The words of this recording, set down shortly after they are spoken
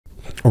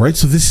All right,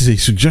 so this is a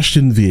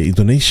suggestion via a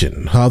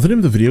donation. The name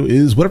of the video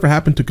is Whatever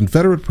Happened to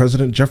Confederate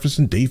President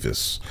Jefferson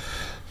Davis?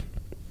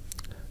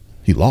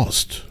 He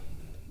lost.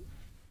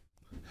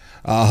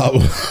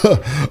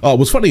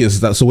 What's funny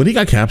is that, so when he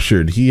got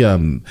captured, he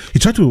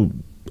tried to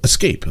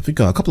escape, I think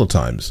a couple of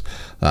times,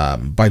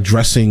 by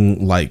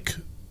dressing like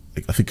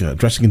I think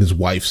dressing in his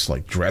wife's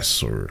like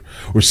dress or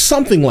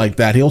something like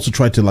that. He also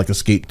tried to like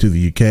escape to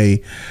the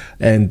UK,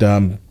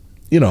 and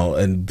you know,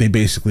 and they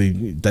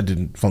basically, that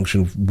didn't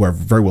function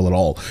very well at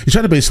all. He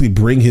tried to basically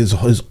bring his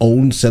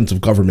own sense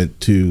of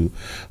government to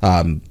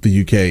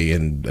the UK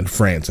and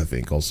France, I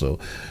think, also.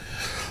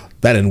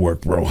 That didn't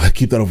work, bro.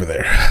 Keep that over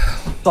there.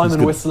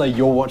 Simon Whistler,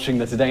 you're watching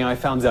the Today I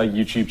Found Our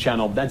YouTube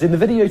channel, and in the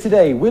video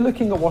today, we're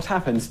looking at what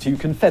happened to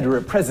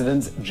Confederate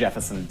President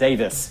Jefferson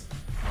Davis.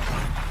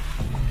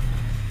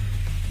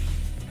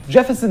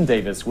 Jefferson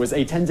Davis was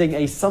attending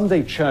a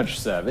Sunday church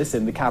service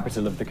in the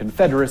capital of the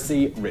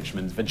Confederacy,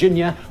 Richmond,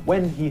 Virginia,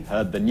 when he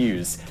heard the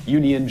news.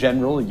 Union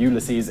General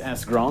Ulysses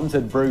S. Grant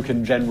had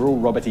broken General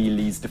Robert E.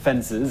 Lee's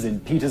defenses in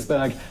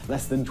Petersburg,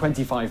 less than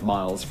 25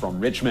 miles from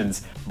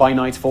Richmond. By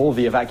nightfall,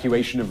 the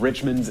evacuation of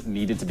Richmond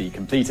needed to be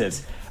completed.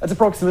 At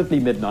approximately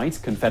midnight,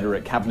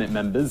 Confederate cabinet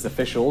members,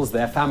 officials,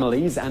 their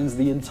families, and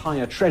the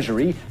entire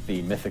treasury,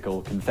 the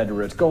mythical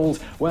Confederate gold,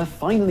 were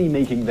finally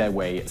making their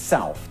way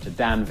south to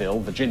Danville,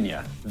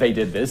 Virginia. They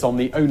did this on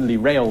the only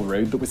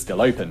railroad that was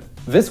still open.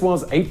 This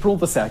was April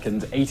the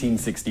 2nd,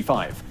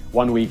 1865.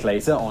 1 week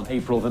later, on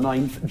April the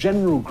 9th,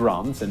 General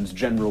Grant and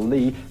General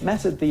Lee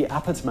met at the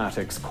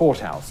Appomattox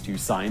Courthouse to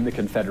sign the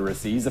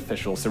Confederacy's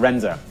official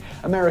surrender.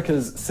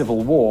 America's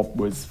Civil War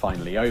was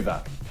finally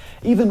over.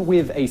 Even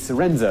with a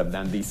surrender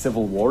and the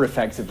Civil War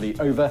effectively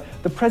over,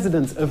 the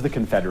president of the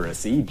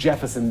Confederacy,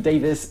 Jefferson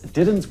Davis,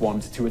 didn't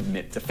want to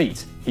admit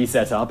defeat. He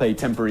set up a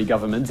temporary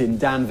government in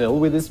Danville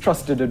with his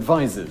trusted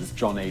advisors,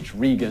 John H.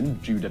 Reagan,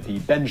 Judah P.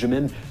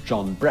 Benjamin,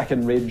 John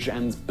Breckinridge,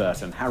 and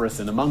Burton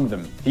Harrison among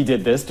them. He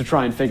did this to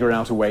try and figure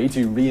out a way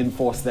to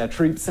reinforce their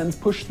troops and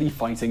push the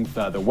fighting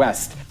further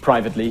west.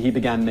 Privately, he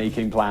began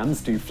making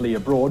plans to flee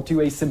abroad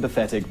to a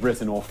sympathetic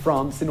Britain or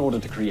France in order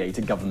to create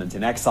a government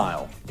in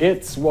exile.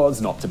 It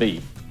was not to be.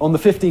 On the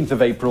 15th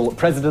of April,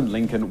 President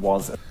Lincoln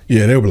was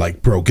Yeah, they were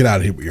like, bro, get out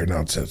of here with your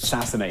nonsense.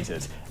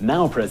 Assassinated.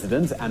 Now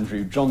President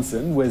Andrew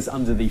Johnson was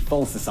under the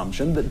false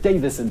assumption that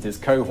Davis and his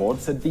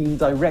cohorts had been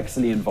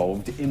directly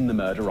involved in the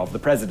murder of the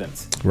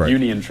president. Right.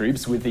 Union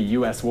troops, with the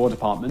U.S. War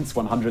Department's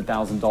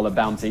 $100,000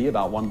 bounty,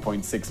 about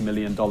 $1.6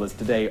 million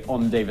today,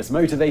 on Davis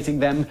motivating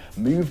them,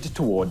 moved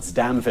towards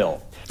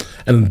Danville.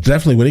 And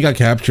definitely when he got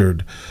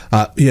captured,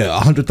 yeah,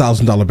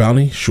 $100,000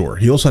 bounty, sure.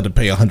 He also had to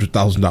pay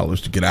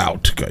 $100,000 to get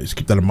out, guys.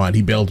 Keep that in mind.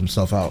 He bailed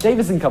himself out.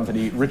 Davis and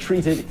company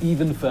retreated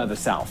even further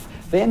south.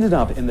 They ended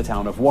up in the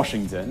town of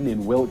Washington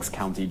in Wilkes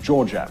County,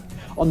 Georgia.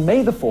 On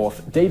May the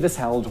 4th, Davis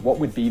held what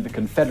would be the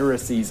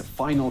Confederacy's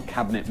final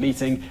cabinet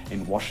meeting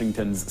in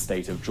Washington's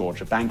State of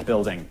Georgia Bank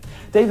building.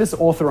 Davis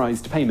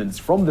authorized payments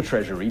from the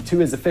Treasury to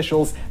his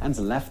officials and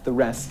left the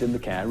rest in the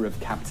care of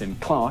Captain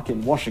Clark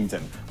in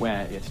Washington,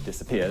 where it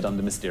disappeared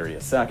under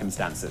mysterious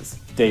circumstances.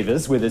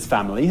 Davis, with his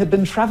family, had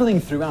been traveling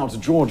throughout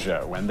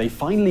Georgia when they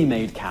finally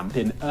made camp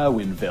in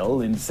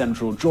Irwinville in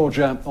central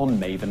Georgia on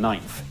May the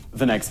 9th.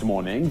 The next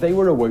morning, they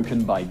were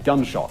awoken by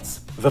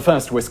gunshots. The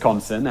 1st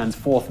Wisconsin and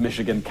 4th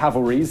Michigan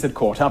Cavalries had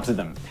caught up to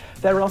them.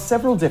 There are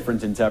several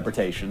different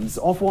interpretations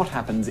of what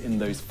happened in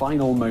those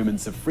final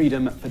moments of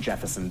freedom for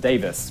Jefferson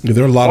Davis. Yeah,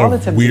 there are a lot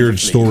of weird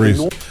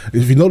stories.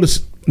 If you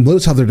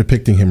notice how they're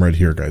depicting him right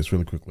here, guys,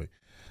 really quickly.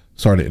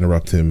 Sorry to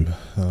interrupt him.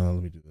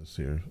 Let me do this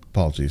here.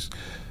 Apologies.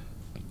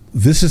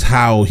 This is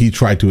how he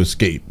tried to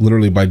escape,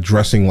 literally by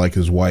dressing like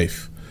his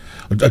wife,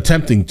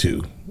 attempting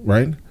to,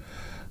 right?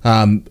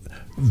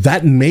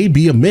 That may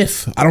be a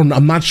myth.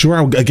 I'm not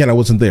sure. Again, I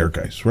wasn't there,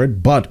 guys,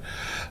 right? But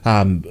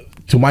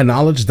to my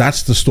knowledge,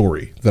 that's the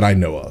story that I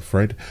know of,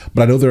 right?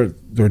 But I know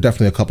there are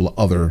definitely a couple of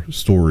other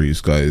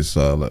stories, guys,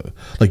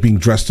 like being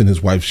dressed in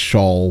his wife's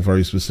shawl,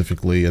 very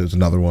specifically. There's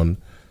another one.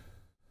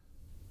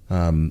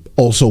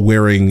 Also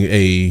wearing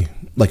a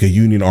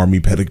Union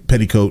Army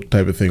petticoat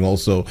type of thing.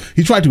 Also,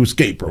 he tried to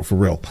escape, bro, for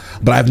real.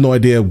 But I have no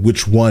idea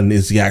which one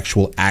is the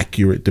actual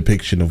accurate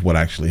depiction of what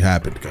actually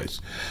happened,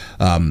 guys.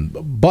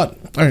 But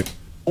all right.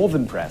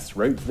 Northern Press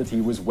wrote that he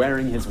was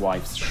wearing his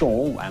wife's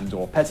shawl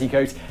and/or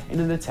petticoat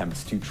in an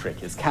attempt to trick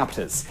his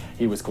captors.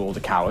 He was called a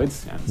coward,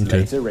 and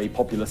later a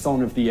popular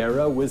song of the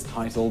era was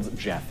titled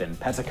Jeff in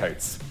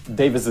Petticoats.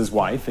 Davis's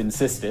wife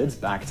insisted,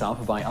 backed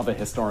up by other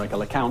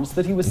historical accounts,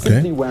 that he was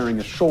simply wearing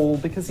a shawl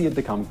because he had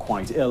become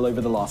quite ill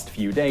over the last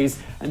few days,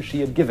 and she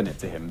had given it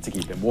to him to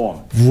keep him warm.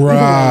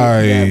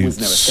 Right. There was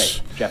no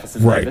escape.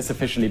 Jefferson Davis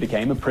officially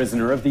became a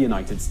prisoner of the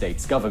United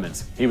States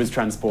government. He was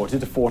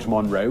transported to Fort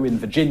Monroe in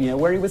Virginia,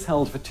 where he was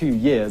held for 2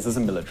 years as a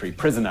military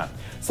prisoner.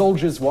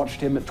 Soldiers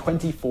watched him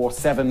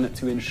 24/7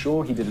 to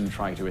ensure he didn't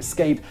try to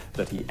escape,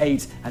 that he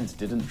ate, and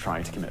didn't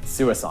try to commit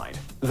suicide.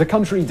 The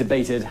country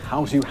debated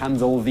how to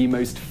handle the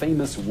most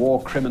famous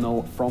war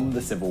criminal from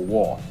the Civil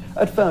War.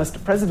 At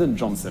first, President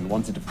Johnson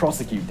wanted to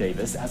prosecute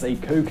Davis as a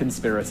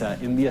co-conspirator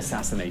in the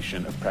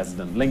assassination of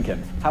President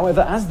Lincoln.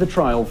 However, as the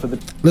trial for the...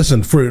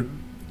 Listen,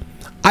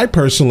 I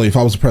personally, if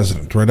I was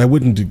president, right, I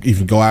wouldn't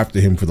even go after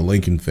him for the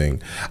Lincoln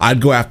thing.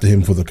 I'd go after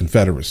him for the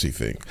Confederacy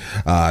thing.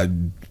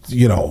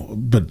 You know,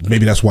 but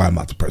maybe that's why I'm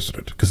not the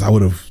president, because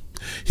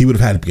he would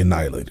have had to be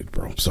annihilated,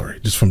 bro. I'm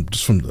sorry. Just from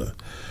the,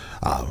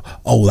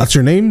 oh, that's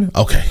your name?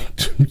 Okay.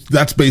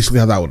 That's basically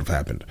how that would have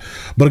happened.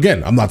 But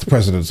again, I'm not the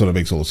president, so that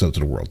makes all the sense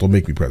in the world. Don't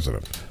make me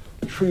president.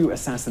 The true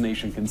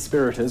assassination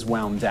conspirators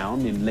wound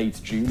down in late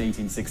June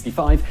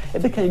 1865,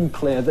 it became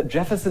clear that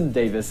Jefferson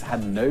Davis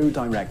had no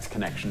direct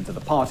connection to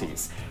the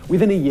parties.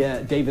 Within a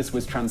year, Davis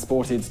was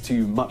transported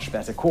to much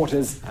better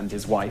quarters, and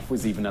his wife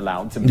was even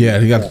allowed to move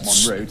to Fort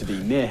Monroe to be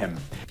near him.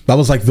 That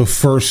was like the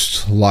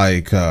first,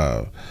 like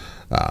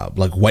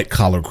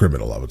white-collar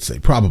criminal, I would say,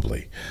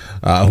 probably.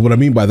 What I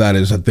mean by that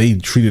is that they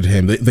treated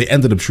him, they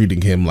ended up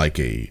treating him like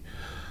he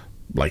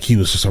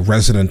was just a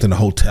resident in a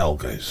hotel,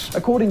 guys.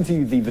 According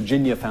to the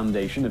Virginia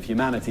Foundation of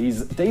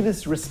Humanities,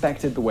 Davis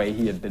respected the way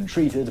he had been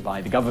treated by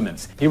the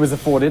government. He was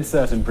afforded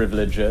certain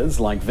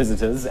privileges like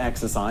visitors,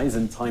 exercise,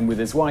 and time with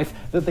his wife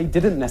that they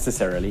didn't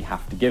necessarily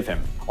have to give him.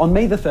 On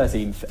May the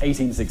 13th,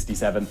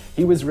 1867,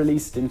 he was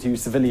released into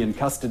civilian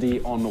custody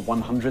on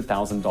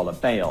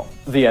 $100,000 bail.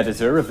 The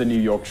editor of the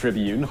New York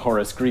Tribune,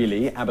 Horace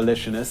Greeley,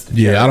 abolitionist,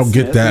 I don't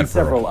get that, and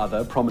several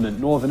other prominent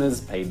Northerners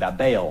paid that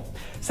bail.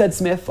 Said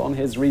Smith on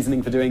his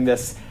reasoning for doing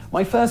this,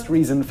 "My first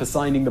reason for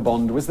signing the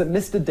bond was that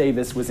Mr.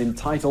 Davis was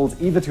entitled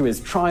either to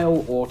his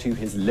trial or to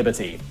his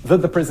liberty.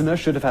 That the prisoner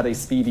should have had a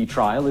speedy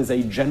trial is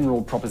a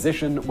general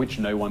proposition which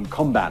no one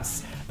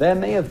combats. There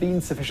may have been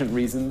sufficient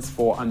reasons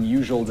for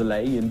unusual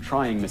delay in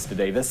trying Mr.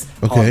 Davis,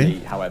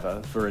 hardly,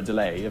 however, for a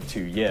delay of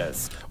 2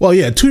 years." Well,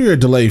 yeah, 2-year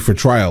delay for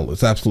trial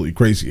is absolutely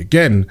crazy.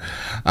 Again,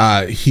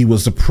 he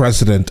was the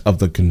president of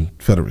the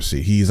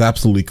Confederacy. He is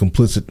absolutely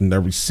complicit in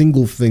every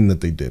single thing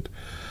that they did.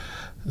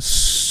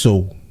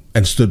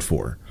 And stood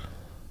for.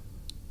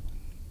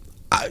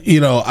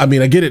 You know, I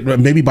mean, I get it.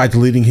 Maybe by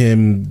deleting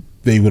him,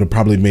 they would have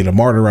probably made a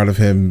martyr out of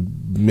him.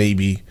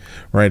 Maybe,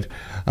 right?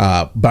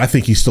 But I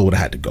think he still would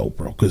have had to go,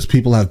 bro, because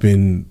people have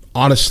been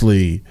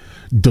honestly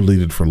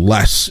deleted for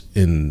less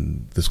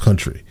in this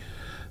country.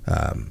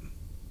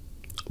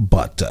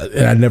 But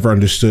and I never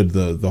understood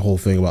the whole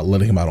thing about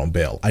letting him out on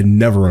bail. I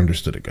never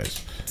understood it,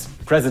 guys.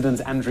 President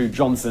Andrew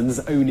Johnson's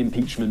own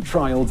impeachment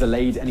trial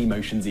delayed any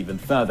motions even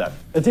further.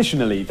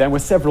 Additionally, there were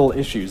several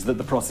issues that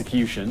the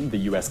prosecution, the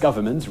US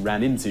government,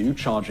 ran into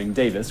charging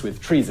Davis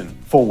with treason.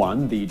 For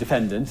one, the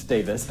defendant,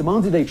 Davis,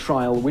 demanded a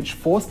trial which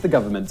forced the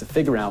government to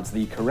figure out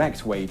the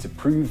correct way to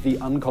prove the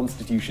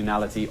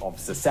unconstitutionality of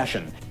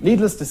secession.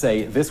 Needless to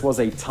say, this was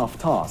a tough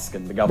task,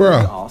 and the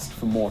government asked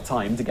for more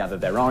time to gather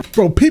their arguments.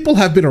 Bro, people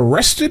have been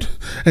arrested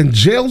and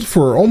jailed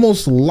for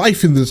almost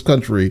life in this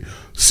country.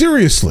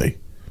 Seriously.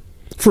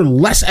 For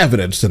less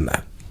evidence than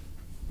that.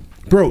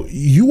 Bro,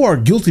 you are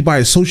guilty by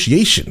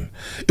association.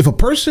 If a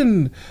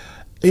person,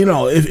 you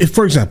know, if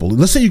for example,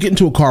 let's say you get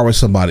into a car with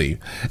somebody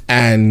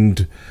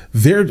and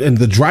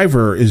the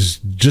driver has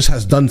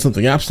done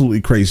something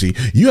absolutely crazy,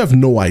 you have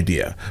no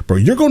idea, bro.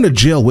 You're going to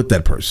jail with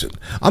that person.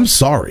 I'm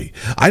sorry.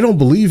 I don't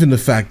believe in the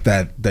fact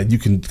that you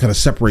can kind of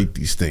separate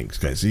these things,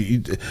 guys.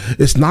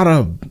 It's not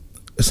a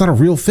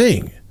real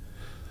thing.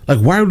 Like,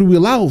 why would we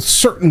allow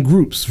certain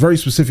groups, very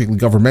specifically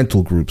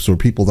governmental groups or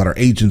people that are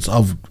agents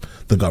of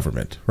the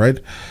government, right,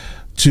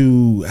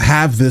 to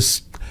have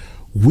this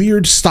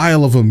weird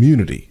style of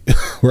immunity,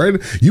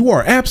 right? You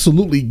are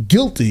absolutely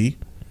guilty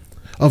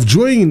of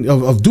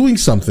doing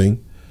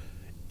something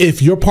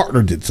if your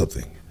partner did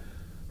something,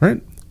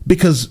 right?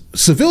 Because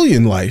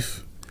civilian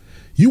life,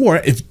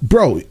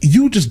 bro,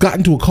 you just got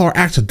into a car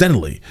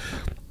accidentally.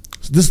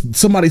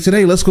 Somebody said,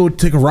 "Hey, let's go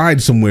take a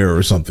ride somewhere"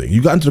 or something.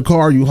 You got into the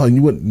car, you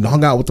went and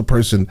hung out with the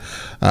person,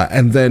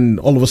 and then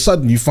all of a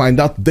sudden you find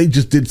out they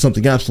just did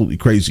something absolutely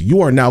crazy.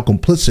 You are now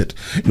complicit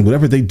in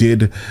whatever they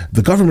did.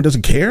 The government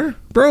doesn't care,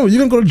 bro. You're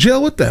gonna go to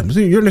jail with them.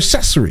 You're an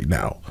accessory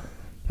now,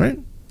 right?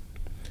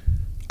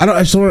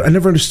 I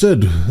never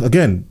understood.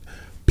 Again,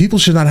 people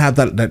should not have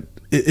that.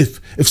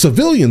 If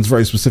civilians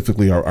very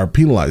specifically are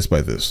penalized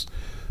by this,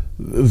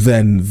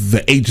 then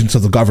the agents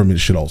of the government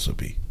should also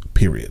be.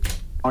 Period.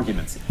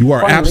 Arguments. You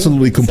are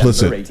absolutely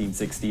complicit. In December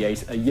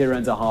 1868, a year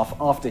and a half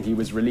after he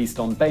was released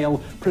on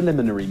bail,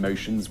 preliminary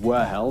motions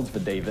were held for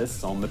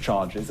Davis on the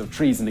charges of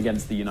treason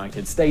against the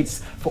United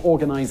States for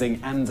organizing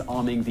and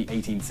arming the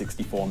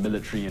 1864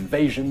 military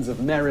invasions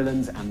of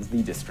Maryland and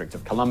the District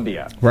of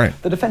Columbia. Right.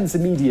 The defense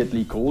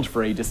immediately called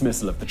for a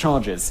dismissal of the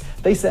charges.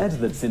 They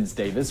said that since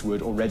Davis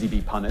would already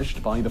be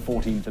punished by the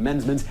 14th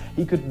Amendment,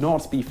 he could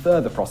not be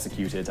further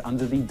prosecuted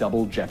under the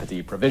double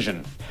jeopardy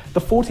provision.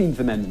 The 14th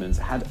Amendment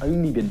had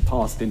only been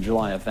passed in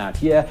July of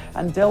that year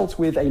and dealt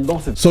with a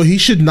lot of... So he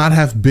should not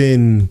have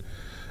been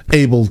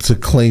able to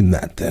claim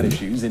that then.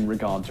 Issues in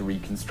regard to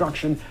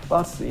Reconstruction,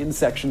 but in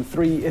Section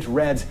 3 it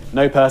read,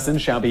 "No person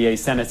shall be a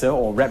senator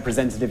or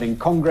representative in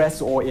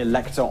Congress or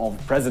elector of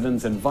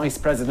president and vice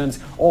president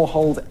or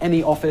hold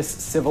any office,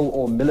 civil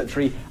or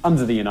military,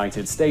 under the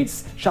United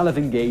States, shall have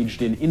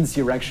engaged in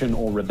insurrection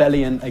or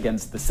rebellion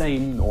against the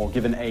same or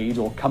given aid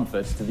or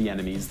comfort to the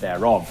enemies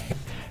thereof."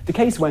 The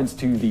case went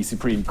to the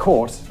Supreme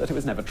Court, but it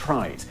was never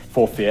tried,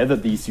 for fear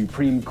that the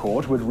Supreme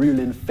Court would rule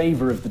in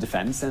favor of the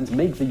defense and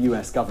make the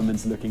US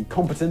government look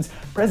incompetent.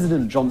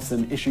 President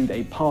Johnson issued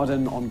a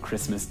pardon on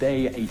Christmas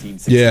Day,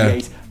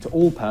 1868, to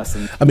all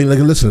persons. I mean, like,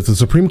 listen, if the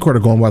Supreme Court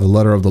had gone by the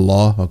letter of the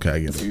law, okay, I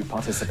get it. Who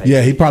participated.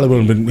 Yeah, he probably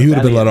would have been. He would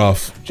have been let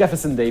off.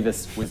 Jefferson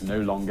Davis was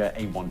no longer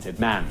a wanted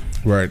man.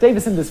 Right.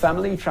 Davis and his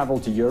family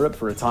traveled to Europe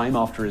for a time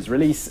after his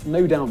release,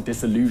 no doubt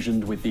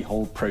disillusioned with the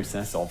whole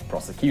process of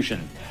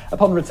prosecution.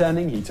 Upon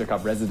returning, he took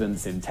up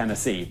residence in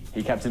Tennessee.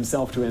 He kept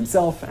himself to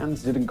himself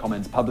and didn't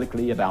comment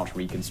publicly about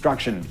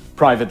Reconstruction.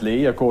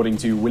 Privately, according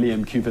to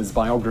William Cooper's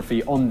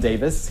biography on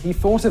Davis, he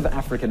thought of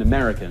African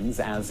Americans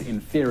as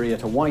inferior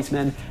to white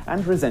men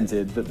and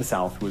resented that the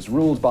South was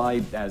ruled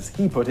by, as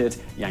he put it,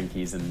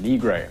 Yankees and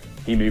Negro.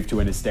 He moved to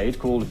an estate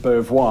called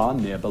Beauvoir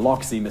near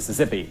Biloxi,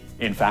 Mississippi.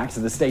 In fact,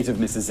 the state of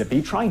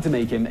Mississippi tried to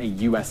make him a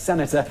US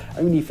senator,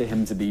 only for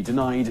him to be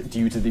denied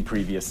due to the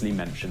previously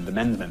mentioned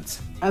amendment.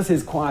 As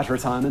his quiet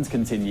retirement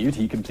continued,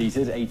 he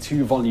completed a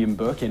 2-volume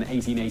book in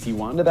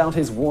 1881 about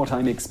his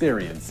wartime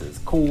experiences,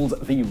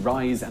 called The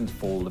Rise and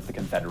Fall of the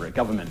Confederate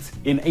Government.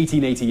 In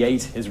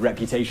 1888, his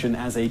reputation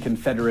as a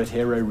Confederate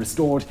hero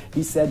restored,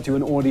 he said to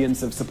an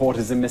audience of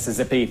supporters in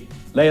Mississippi,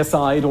 "Lay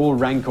aside all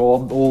rancor,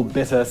 all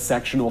bitter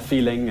sectional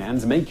feeling,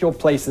 and make your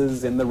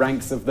places in the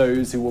ranks of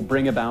those who will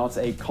bring about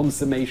a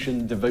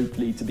consummation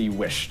devotedly to be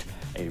wished,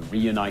 a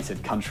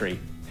reunited country."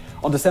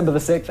 On December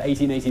 6,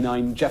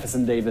 1889,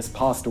 Jefferson Davis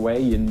passed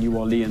away in New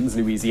Orleans,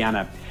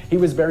 Louisiana. He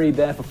was buried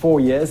there for 4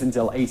 years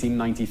until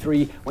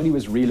 1893, when he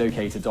was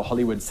relocated to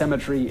Hollywood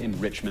Cemetery in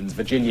Richmond,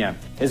 Virginia.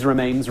 His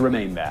remains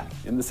remain there,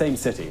 in the same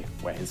city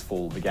where his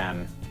fall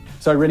began.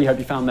 So I really hope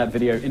you found that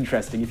video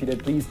interesting. If you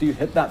did, please do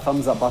hit that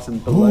thumbs up button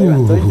below.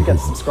 And don't forget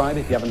to subscribe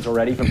if you haven't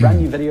already for brand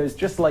new videos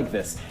just like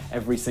this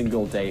every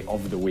single day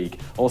of the week.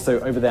 Also,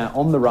 over there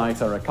on the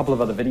right are a couple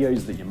of other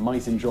videos that you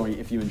might enjoy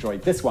if you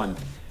enjoyed this one.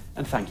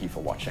 And thank you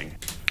for watching.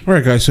 All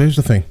right, guys, so here's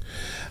the thing.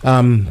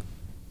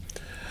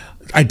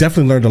 I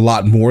definitely learned a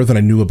lot more than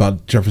I knew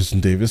about Jefferson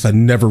Davis. I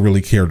never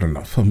really cared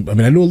enough. I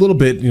mean, I knew a little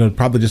bit, you know,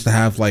 probably just to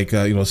have like,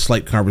 a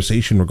slight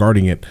conversation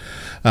regarding it.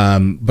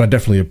 But I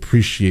definitely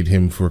appreciate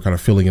him for kind of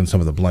filling in some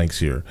of the blanks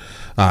here.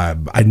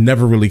 I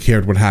never really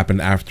cared what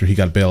happened after he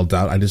got bailed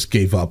out. I just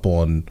gave up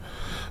on,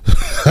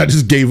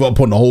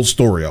 the whole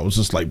story. I was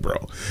just like,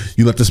 bro,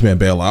 you let this man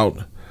bail out.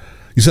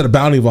 You set a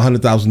bounty of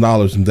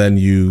 $100,000 and then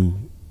you,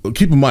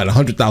 keep in mind,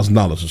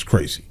 $100,000 is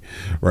crazy,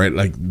 right?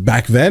 Like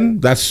back then,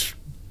 that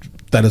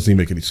doesn't even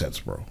make any sense,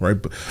 bro. Right?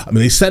 But, I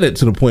mean, they said it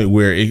to the point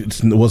where it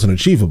wasn't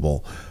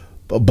achievable.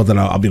 But then,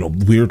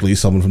 weirdly,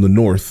 someone from the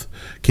North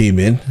came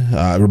in.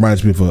 It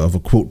reminds me of a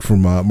quote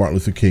from Martin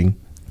Luther King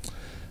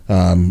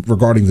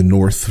regarding the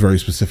North, very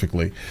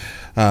specifically.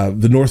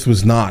 The North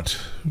was not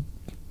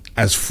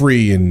as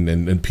free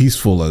and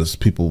peaceful as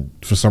people,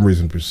 for some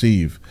reason,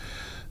 perceive.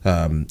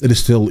 It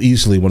is still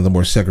easily one of the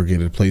more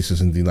segregated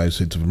places in the United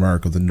States of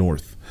America, the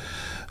North.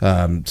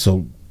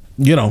 So,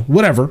 you know,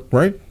 whatever,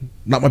 right?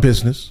 Not my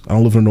business. I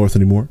don't live in the North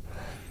anymore.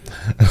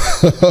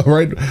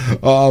 Right?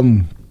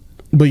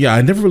 But yeah,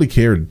 I never really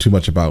cared too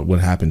much about what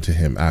happened to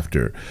him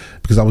after,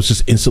 because I was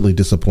just instantly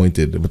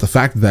disappointed with the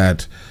fact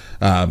that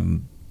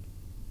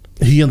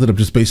he ended up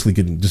just basically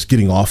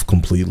getting off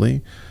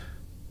completely,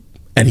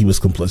 and he was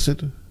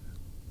complicit.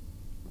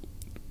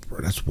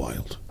 Bro, that's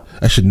wild.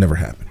 That should never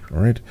happen.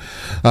 All right.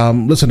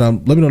 Listen,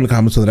 let me know in the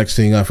comments of the next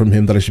thing from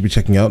him that I should be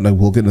checking out, and I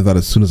will get into that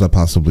as soon as I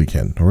possibly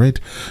can. All right.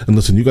 And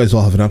listen, you guys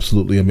all have an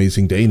absolutely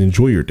amazing day and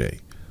enjoy your day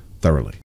thoroughly.